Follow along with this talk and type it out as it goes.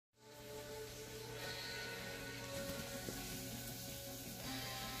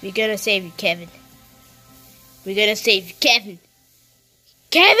We're gonna save you, Kevin. We're gonna save you, Kevin.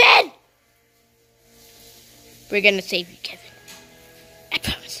 Kevin! We're gonna save you, Kevin. I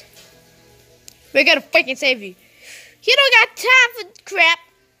promise. We're gonna freaking save you. You don't got time for crap.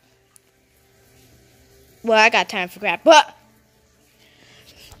 Well, I got time for crap, but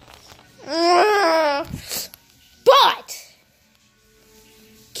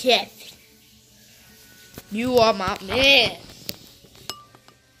Kevin, you are my man.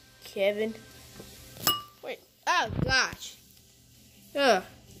 Kevin. Wait. Oh, gosh. Ugh.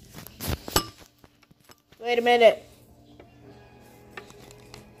 Wait a minute.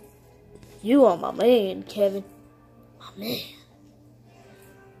 You are my man, Kevin. My man.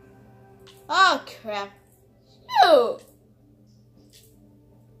 Oh, crap. You.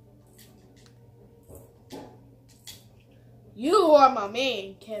 You are my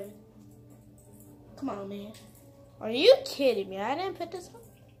man, Kevin. Come on, man. Are you kidding me? I didn't put this on.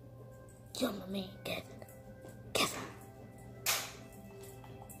 You're my man, Kevin. Kevin.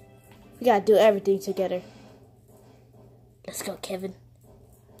 We gotta do everything together. Let's go, Kevin.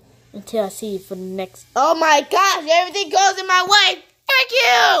 Until I see you for the next. Oh my gosh! Everything goes in my way. Frick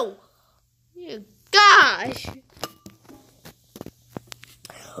you! You gosh.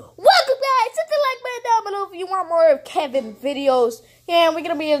 Welcome, guys. Hit the like button down below if you want more of Kevin videos. And we're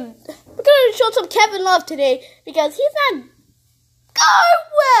gonna show some Kevin love today because he's not going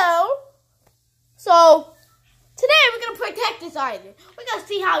well. So today we're gonna protect this island. We're gonna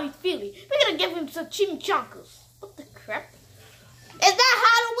see how he's feeling. We're gonna give him some chimichangas. What the crap? It's not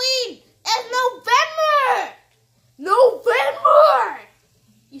Halloween. It's November. November.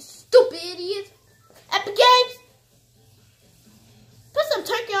 You stupid idiot. Epic Games. Put some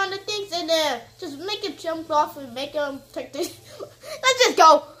turkey on the things and just make it jump off and make them take this. Let's just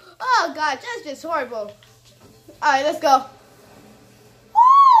go. Oh God, that's just horrible. All right, let's go.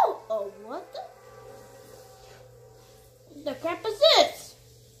 Woo! Oh, what the crap is this?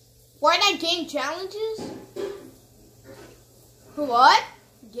 Fortnite game challenges? What?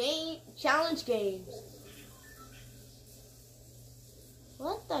 Challenge games.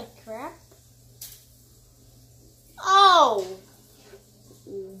 What the crap? Oh.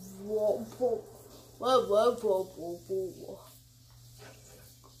 Whoa.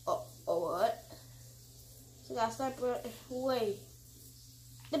 Oh, what? So got sniper. Wait.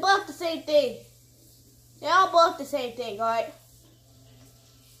 They both the same thing. They all both the same thing, alright?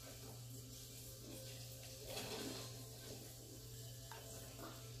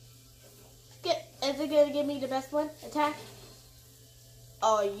 Is it gonna give me the best one? Attack?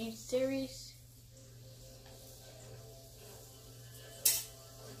 Oh, are you serious?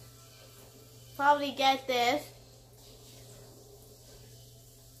 Probably get this.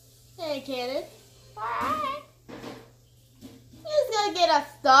 Hey, cannon. Alright. He's gonna get us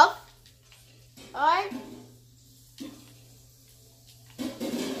stuff. Alright.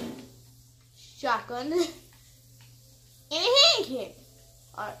 Shotgun. And a hand cannon.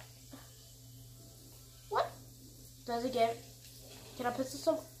 Alright. What? Does it get? Can I pistol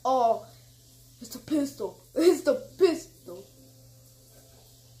some? Oh, it's a pistol. It's the pistol.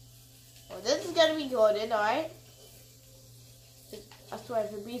 Oh, this is gonna be golden, alright? I swear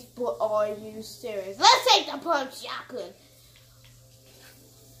if it beats, but are you serious? Let's take the pump shotgun.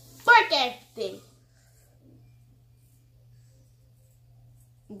 Fuck everything.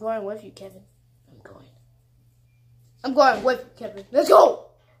 I'm going with you, Kevin. I'm going with you, Kevin. Let's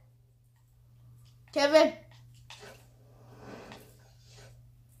go! Kevin!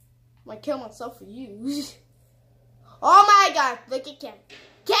 I might kill myself for you. Oh my God, look at Kevin.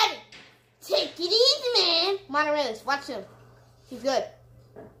 Kevin! Take it easy, man. Monorails, watch him. He's good.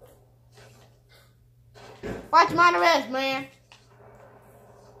 Watch Monorails, man.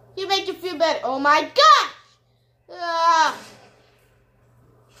 He make you feel better. Oh my gosh!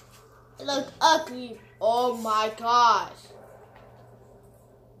 It looks ugly. Oh my gosh.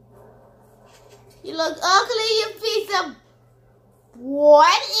 You look ugly, you piece of...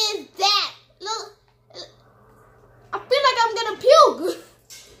 What is that? Look, I feel like I'm gonna puke.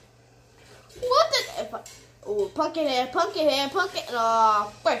 What the... Oh, pumpkin head.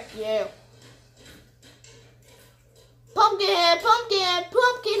 Oh, frick you. Pumpkin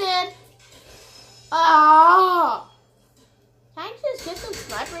head. Ah. Can I just get some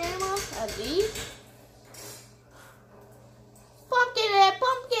sniper ammo at least? Pumpkin head.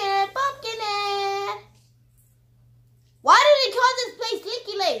 Why do they call this place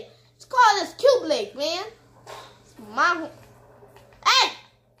Leaky Lake? It's called this Cube Lake, man. It's my... Hey!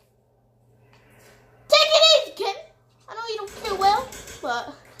 Take it easy, kid. I know you don't feel well,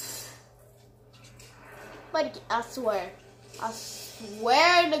 but I swear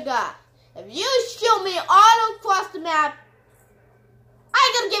swear to God, if you shoot me all across the map, I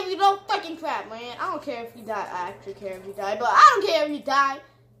ain't gonna give you no fucking crap, man. I don't care if you die. I actually care if you die, but I don't care if you die.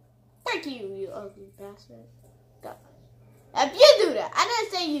 Fuck you, you ugly bastard. God. If you do that, I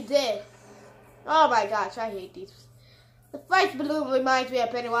didn't say you did. Oh my gosh, I hate these. The first balloon reminds me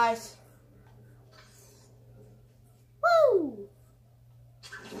of Pennywise. Woo!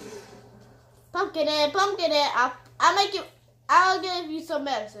 Pumpkin head. I'll give you some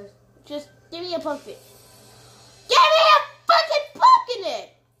medicine. Just give me a pumpkin. Give me a fucking pumpkin head!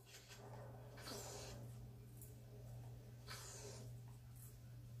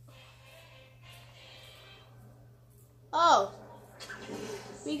 Oh.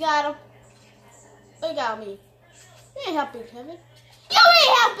 We got him. They got me. You ain't helping Kevin. You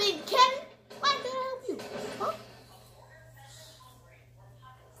ain't helping Kevin! Why can't I help you? Huh?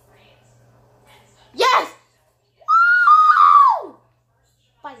 Yes! Woo!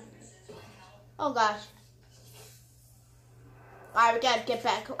 Bye. Oh gosh. Alright, we gotta get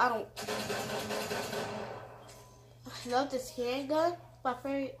back. I love this handgun. My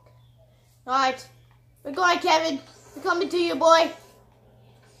favorite. Alright. We're going, Kevin. We're coming to you, boy.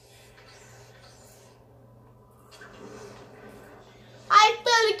 I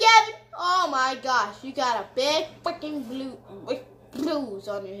feel it, Kevin. Oh my gosh. You got a big freaking blues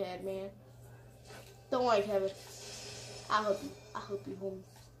on your head, man. Don't worry, Kevin. I hope you hold me.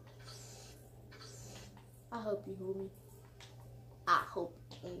 I hope you hold me. Oh,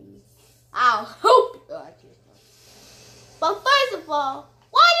 I can't. But first of all,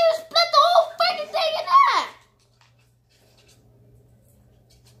 why do you split the whole freaking thing in half?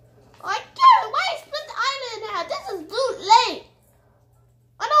 Like, Kevin, why you split the island in half? This is Loot Lake.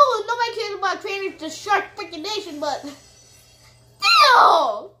 I know nobody cares about creating the shark freaking nation, but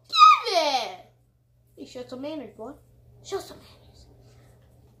still, Kevin. You show some manners, boy. Show some manners.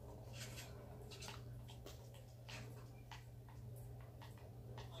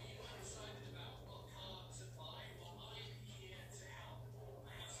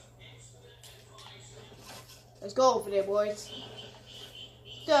 Let's go over there, boys.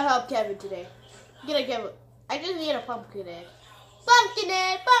 Gonna help Kevin today. I just need a pumpkin head. Pumpkin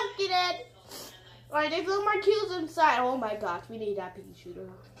head. Alright, there's little more kills inside. Oh my gosh, we need that pea shooter.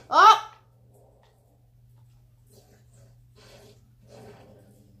 Oh!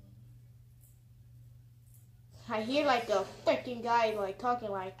 I hear like a freaking guy like talking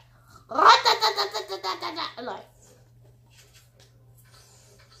like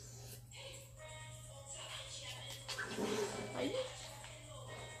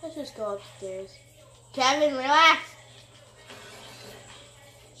let's just go upstairs. Kevin, relax.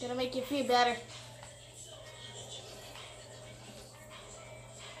 Gonna make you feel better.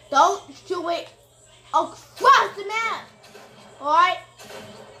 Don't shoot it across the map. Alright?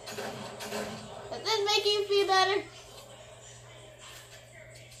 Does this make you feel better?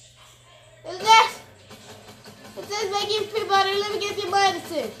 Does this make you feel better? Let me get your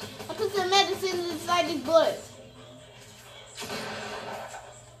medicine. I put some medicine inside these bullets.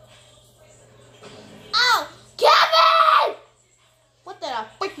 Ow! Kevin! What did I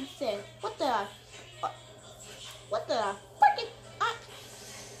freaking say? What did I freaking...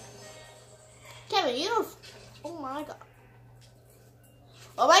 Kevin, you don't... Oh my god.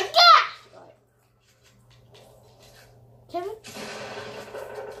 Oh my god! Kevin?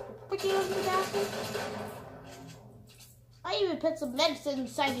 Freaking ugly bastard. I even put some medicine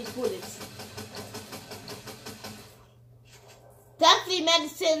inside these bullets. Definitely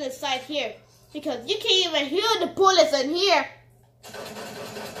medicine inside here. Because you can't even hear the bullets in here.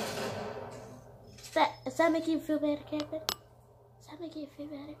 Does that make you feel better, Kevin? Does that make you feel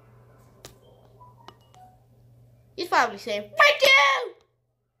better? He's probably saying, "Thank you!"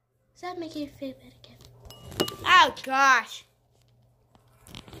 Does that make you feel better, Kevin? Oh gosh.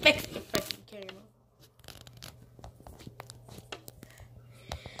 Fix the freaking camera.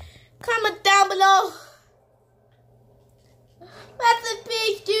 Comment down below. Rest in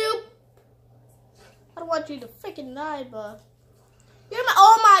peace, dude. I don't want you to freaking die, but you're my.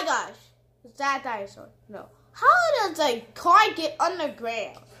 Oh my gosh. Is that a dinosaur? No. How does a car get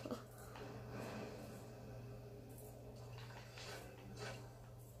underground?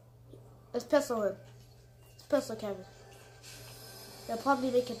 Let's pistol him. Let's pistol Kevin. That'll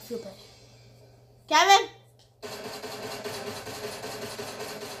probably make him feel better. Kevin?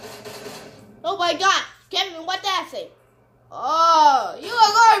 Oh my god! Kevin, what did I say? Oh, you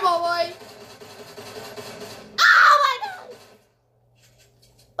are horrible, boy! Oh my god!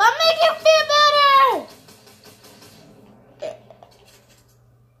 But make him feel better!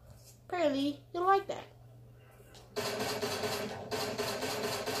 Apparently, you don't like that.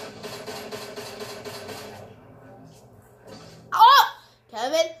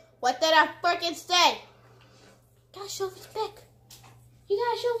 What did I freaking say? Gotta show respect. You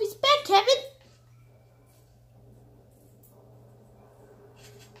gotta show respect, Kevin.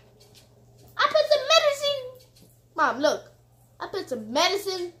 I put some medicine. Mom, look. I put some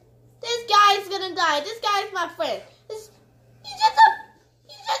medicine. This guy is gonna die. This guy is my friend. He's just a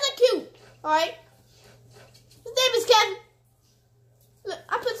cute. Alright? His name is Kevin. Look,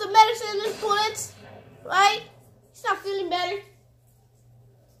 I put some medicine in his bullets. Right? He's not feeling better.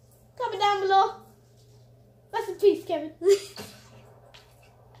 Comment down below. Rest in peace, Kevin. Kevin,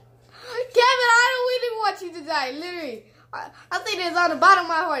 I don't really want you to die. Literally. I think it's on the bottom of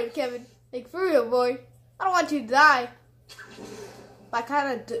my heart, Kevin. Like, for real, boy. I don't want you to die. But I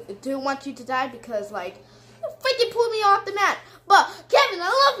kind of do want you to die because, like, you freaking pulled me off the map. But, Kevin, I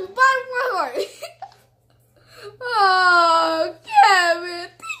love you, bottom of my heart. Oh, Kevin,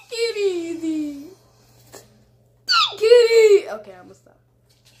 take it easy. Take it easy. Okay, I'm going to stop.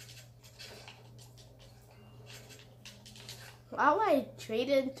 Why would I trade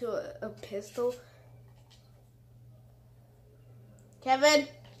it into a pistol? Kevin?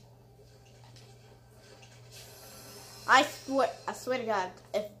 I swear to God,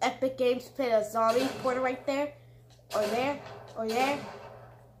 if Epic Games put a zombie portal right there, or there, or there,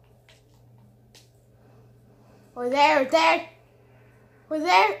 or there, or there, or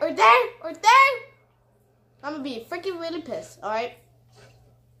there, or there, or there, I'm gonna be freaking really pissed, alright?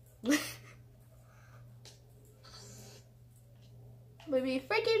 I'm gonna be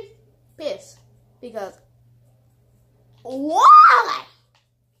freaking pissed, because, why?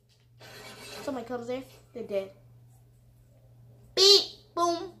 Somebody comes there, they're dead. Beep,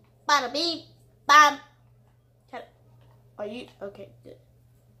 boom, bada beep, bam. Are you okay? Good.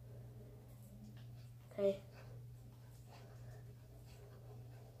 Okay.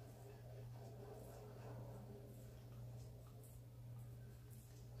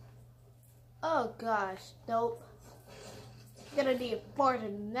 Oh gosh, nope. You're gonna need more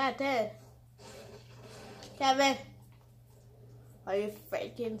than that then. Kevin, are you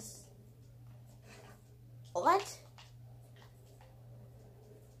freaking? What?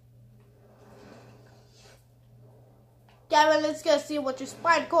 Kevin, let's go see what your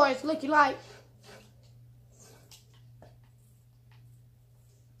spine core is looking like.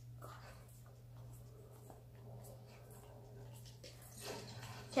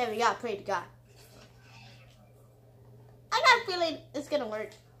 Kevin, you gotta pray to God. I got a feeling it's gonna work.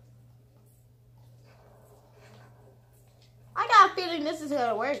 I got a feeling this is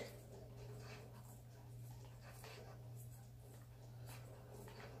gonna work.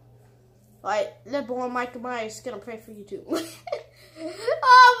 Alright, little boy Michael Myers is gonna pray for you too. Oh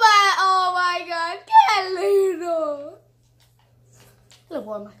my God, get little. Little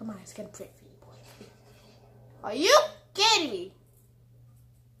boy Michael Myers is gonna pray for you, boy. Are you kidding me?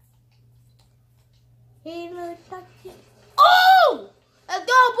 He looked like you. Oh! Let's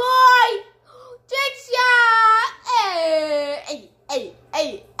go, boy! Trick shot! Hey, hey,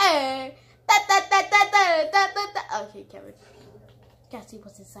 hey, hey. Da, da, da, da, da, da, da, da. Okay, Kevin. Gotta see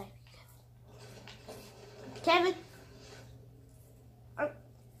what's inside. Kevin,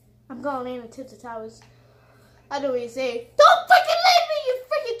 I'm gonna land on tips of towers. I know what you're saying. Don't freaking leave me, you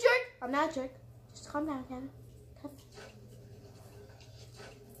freaking jerk! I'm not a jerk. Just calm down, Kevin. Come.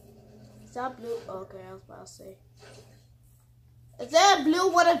 Is that blue? Okay, I was about to say. Is that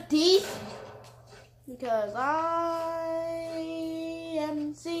blue one of these? Because I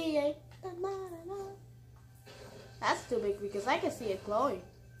am seeing. That's too big because I can see it glowing.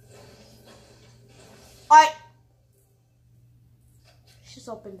 Alright. Just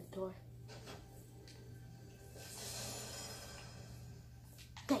open the door.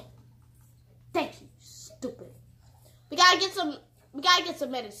 Thank you, stupid. We gotta get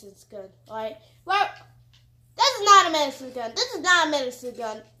some medicines gun, alright? Well, this is not a medicine gun. This is not a medicine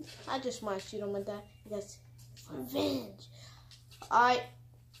gun. I just want to shoot him with that because for revenge. Alright.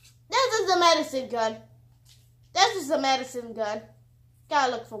 This is a medicine gun. This is a medicine gun.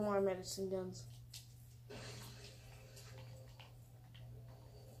 Gotta look for more medicine guns.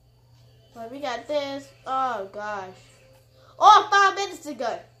 But we got this. Oh gosh. Oh, I found a medicine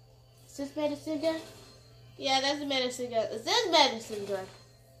gun. Is this medicine gun? Yeah, that's a medicine gun. Is this medicine gun?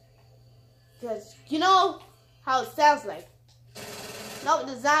 Because you know how it sounds like. Nope,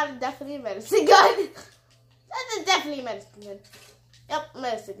 it's not definitely a medicine gun. This is definitely a medicine gun. Yep,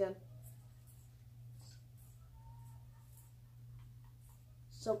 medicine gun.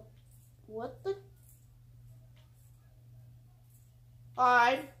 So, what the?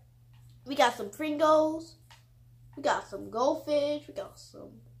 Alright. We got some Pringles. We got some goldfish. We got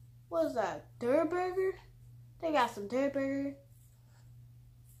some, what is that? Durburger? They got some Durburger.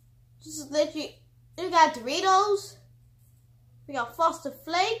 This is literally, we got Doritos. We got Frosted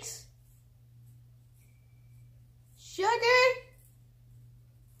Flakes. Sugar.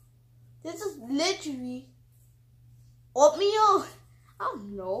 This is literally oatmeal. I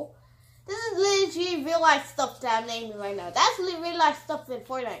don't know. This is literally real life stuff that I'm naming right now. That's real life stuff in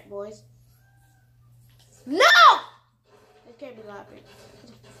Fortnite, boys. No! It can't be laughing.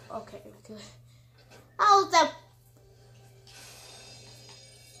 Okay, good. How's that?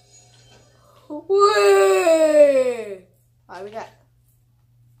 Wait! Alright, we gotta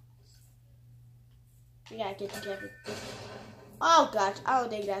get together. Oh gosh, I don't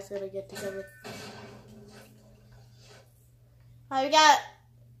think that's gonna get together. Alright,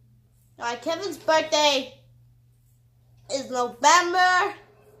 alright, Kevin's birthday is November.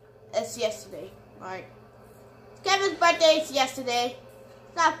 It's yesterday. Alright. Kevin's birthday is yesterday.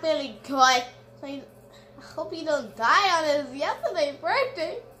 It's not feeling good. So I hope he don't die on his yesterday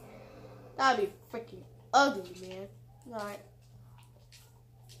birthday. That'd be freaking ugly, man. Alright.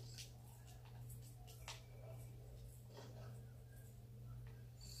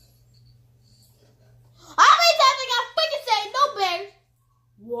 How many times I got freaking say no bears?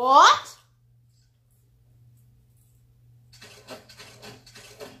 What?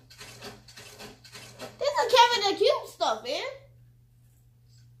 This is Kevin the Cube stuff, man.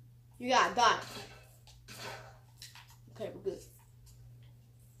 You gotta die. Okay, we're good.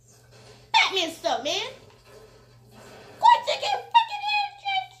 Batman stuff, man. Going to get freaking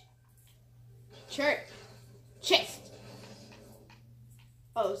here, church. Chest.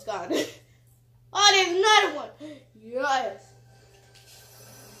 Oh, it's gone. Oh, there's another one. Yes.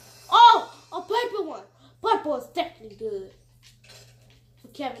 Oh, a purple one. Purple is definitely good. For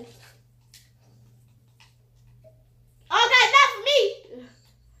Kevin. Oh, that's not for me.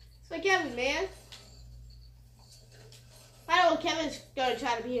 It's for Kevin, man. I know Kevin's going to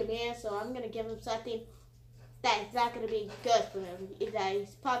try to be a man, so I'm going to give him something that's not going to be good for him.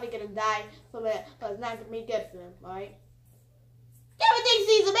 He's probably going to die from it, but it's not going to be good for him, alright? Kevin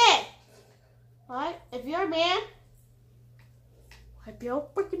thinks he's a man. Alright, if you're a man, be a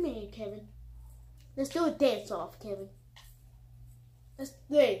freaking man, Kevin. Let's do a dance off, Kevin. Let's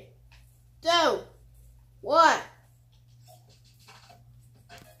 3, 2, 1.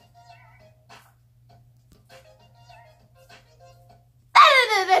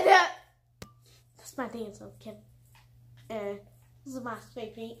 That's my dance off, Kevin. And this is my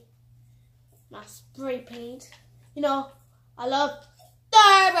spray paint. My spray paint. You know, I love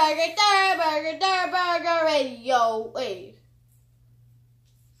Third Burger Radio. Wait.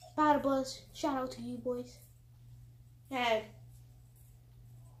 Battle Buzz, shout out to you boys. And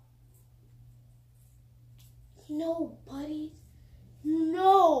no, buddies.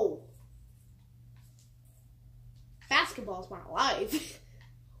 No. Basketball's my life.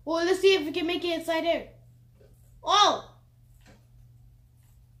 Well, let's see if we can make it inside there. Oh!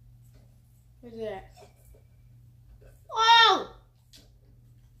 Where's it at? Oh!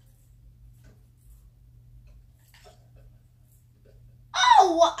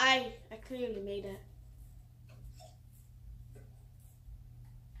 Oh! I clearly made that.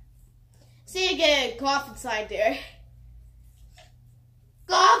 See you get golf inside there.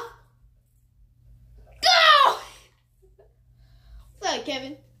 Golf! Go! What's up,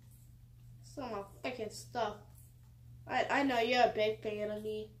 Kevin? Some of my freaking stuff. I know you're a big fan of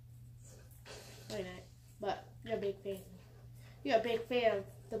me. No, you're not, but you're a big fan. You're a big fan of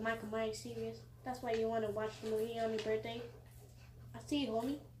the Michael Myers series. That's why you want to watch the movie on your birthday. I see you,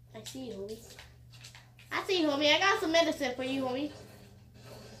 homie. I see you, homie. I see you, homie. I got some medicine for you, homie.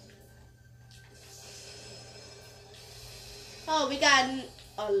 Oh, we got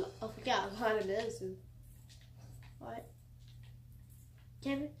a lot of medicine. What?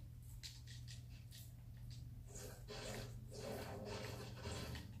 Kevin?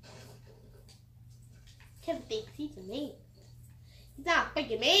 Kevin thinks he's a man. He's not a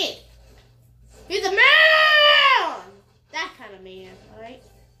freaking man. He's a man! That kind of man, alright?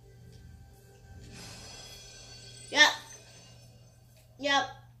 Yep. Yep.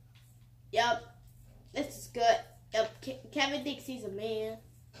 Yep. This is good. Yep. Kevin thinks he's a man.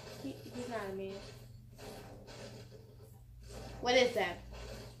 He's not a man. What is that?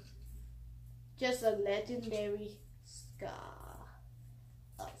 Just a legendary scar.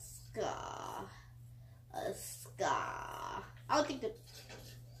 A scar. A scar. I don't think that.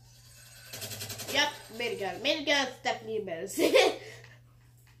 Yep, minigun. Minigun is definitely a medicine.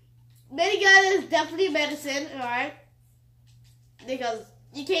 Minigun is definitely medicine, alright? Because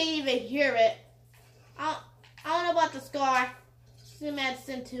you can't even hear it. I don't know about the scar. It's a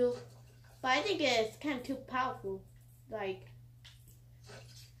medicine too. But I think it's kind of too powerful. Like,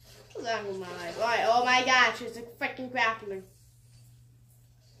 What's wrong with my life? Alright, oh my gosh, it's a freaking grappler.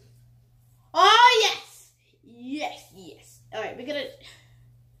 Oh, yes! Yes, yes. Alright, we're gonna...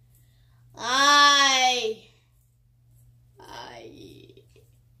 I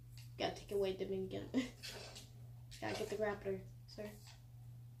gotta take away the minigun. Gotta get the grappler, sir.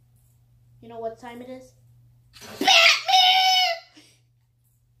 You know what time it is? Batman!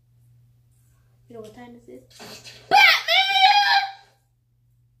 You know what time this is? Batman!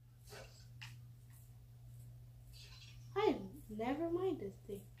 I never mind this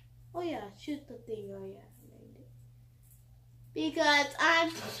thing. Oh yeah, shoot the thing. Oh yeah, I named it. Because I'm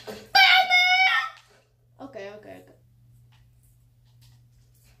Batman! Okay.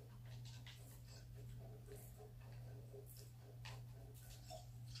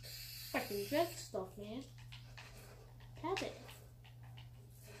 Freaking red stuff, man. Have it.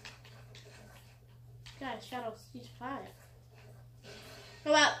 Guys, Shadow Siege 5. How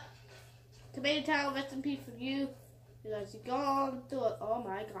about Tomato Town, rest in peace for you. Because you're gone through it. Oh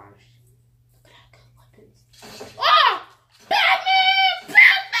my gosh. Look at that good weapons. Oh! Batman!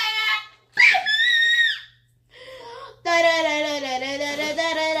 Batman!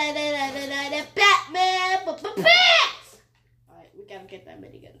 Alright, we gotta get that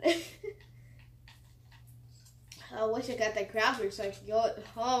minigun. I wish I got that grappler so I could go.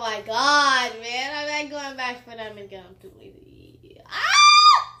 Oh my god, man. I'm not going back for that minigun. I'm too lazy.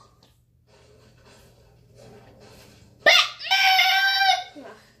 Ah!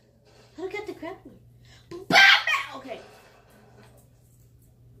 Batman! How do I get the grappler? Batman! Okay.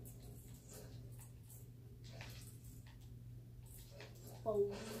 Well,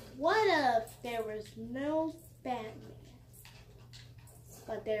 what if there was no Batman?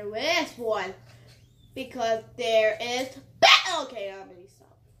 But there is one. Because there is okay, I'm gonna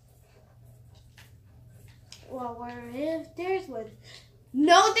stop. Well, where if there's one?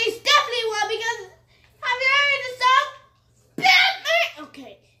 No, there's definitely one because have you heard the song? Batman!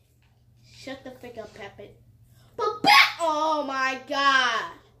 Okay. Shut the frick up, Peppet. But oh my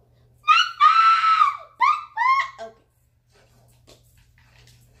god. Okay.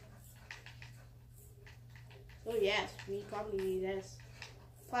 Oh yes, we probably need this.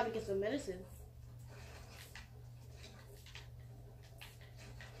 Probably get some medicine.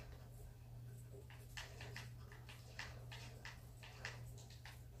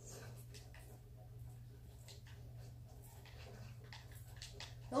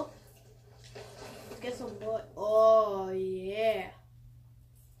 Nope. Let's get some more. Oh yeah.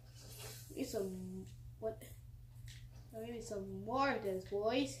 Need some what? Maybe some more of this,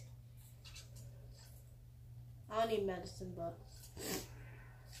 boys. I don't need medicine, but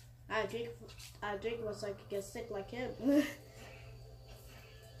I drink once I could get sick like him. We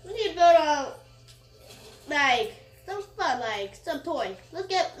need to build like some fun, like some toys. Let's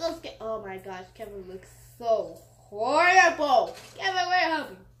get. Oh my gosh, Kevin looks so horrible. Kevin, where are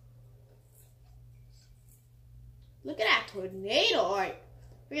you? Look at that tornado. Alright,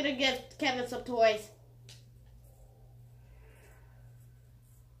 we're gonna give Kevin some toys.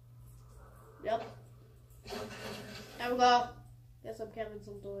 Yep. There we go. Get some Kevin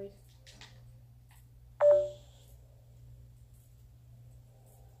some toys.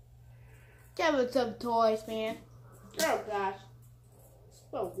 Kevin some toys, man. Oh gosh.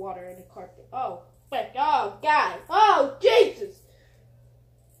 Spill water in the carpet. Oh, frick. Oh god. Oh Jesus.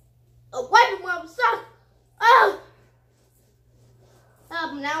 Oh, wipe him up, son. Oh.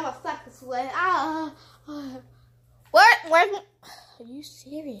 Now my suck is wet. What? Are you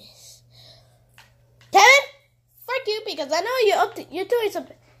serious? Kevin? Frick you, because I know you're doing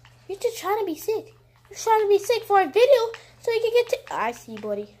something. You're just trying to be sick. You're trying to be sick for a video so you can get to... I see,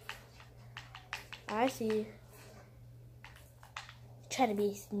 buddy. I see you. Trying to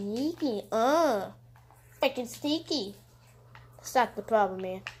be sneaky. Freaking sneaky. That's not the problem,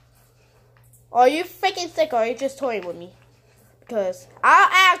 man. Are you freaking sick or are you just toying with me? Because I'll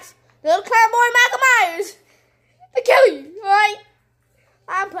ask little clown boy Michael Myers to kill you, alright?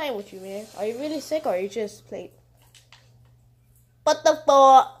 I'm playing with you, man. Are you really sick or are you just playing? What the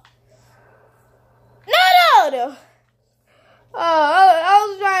fuck? No! Oh, I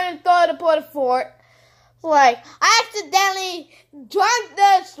was trying to throw the porta fort. Like, I accidentally drank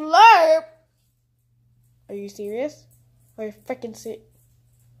the slurp. Are you serious? Are you freaking sick?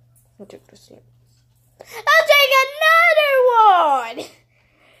 I'll take the slurp. I'll take another one!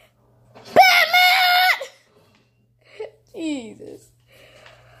 Batman! Jesus.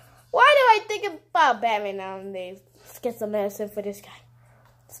 Why do I think about Batman nowadays? Let's get some medicine for this guy.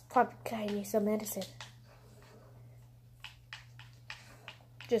 This puppy guy needs some medicine.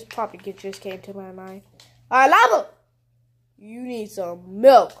 Just puppy just came to my mind. Alright, lava! you need some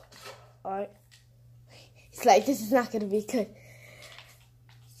milk. Alright? He's like, this is not gonna be good.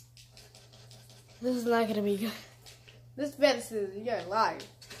 This is not gonna be good. This medicine, you're lying.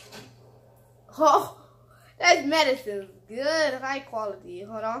 Oh, that medicine is good, high quality.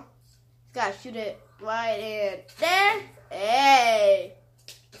 Hold on. Gotta shoot it right in there. Hey.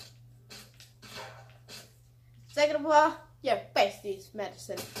 Second of all, your face needs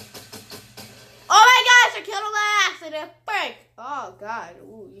medicine. Oh my gosh, I killed him by accident. Break. Oh god.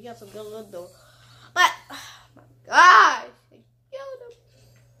 Ooh, you got some good look though. But, oh my gosh. I killed him.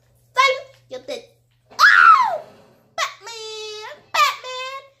 You did. Oh! Batman!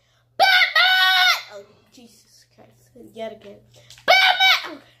 Batman! Batman! Oh, Jesus Christ. Yet again.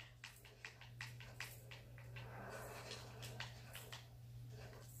 Batman! Okay.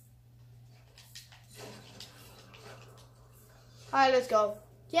 Alright, let's go.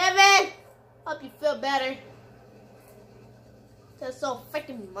 Kevin! Hope you feel better. That's so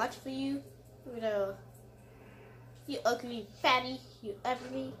freaking much for you. You know, you ugly fatty, you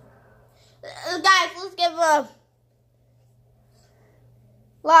ugly. Guys, let's give a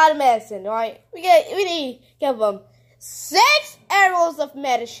lot of medicine, alright? We need to give them 6 arrows of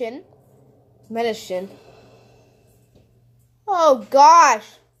medicine. Oh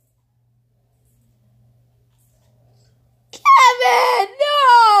gosh. Kevin,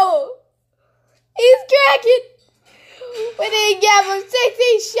 no! He's cracking. We need to give him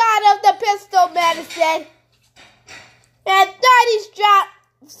 60 shots of the pistol medicine and 30 shots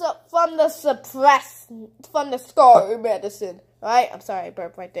from the scar medicine. Alright? I'm sorry, I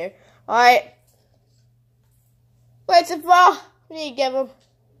burped right there. Alright. First of all, we need to give him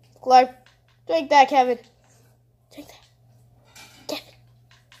Clark. Drink that, Kevin. Drink that. Kevin.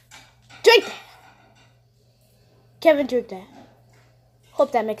 Drink that. Kevin, drink that.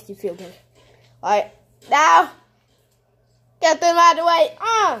 Hope that makes you feel good. Alright. Now, get them out of the way.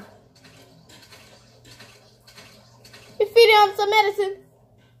 You're feeding him some medicine.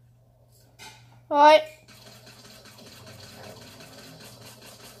 Alright.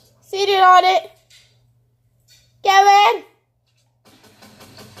 Seated on it. Kevin.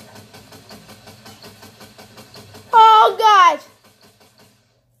 Oh, God.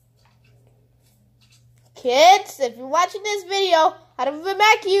 Kids, if you're watching this video, I don't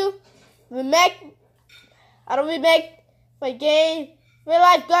remake my game. Real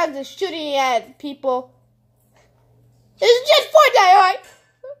life guns and shooting at people. This is just Fortnite, alright?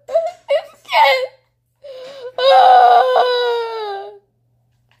 It's kids.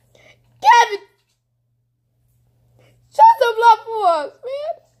 Kevin, show some love for us,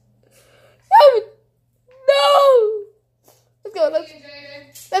 man. Kevin, no. Let's go.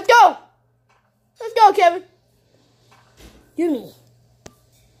 Let's go. Let's go, Kevin. You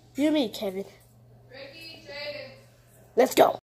me, Kevin. Let's go.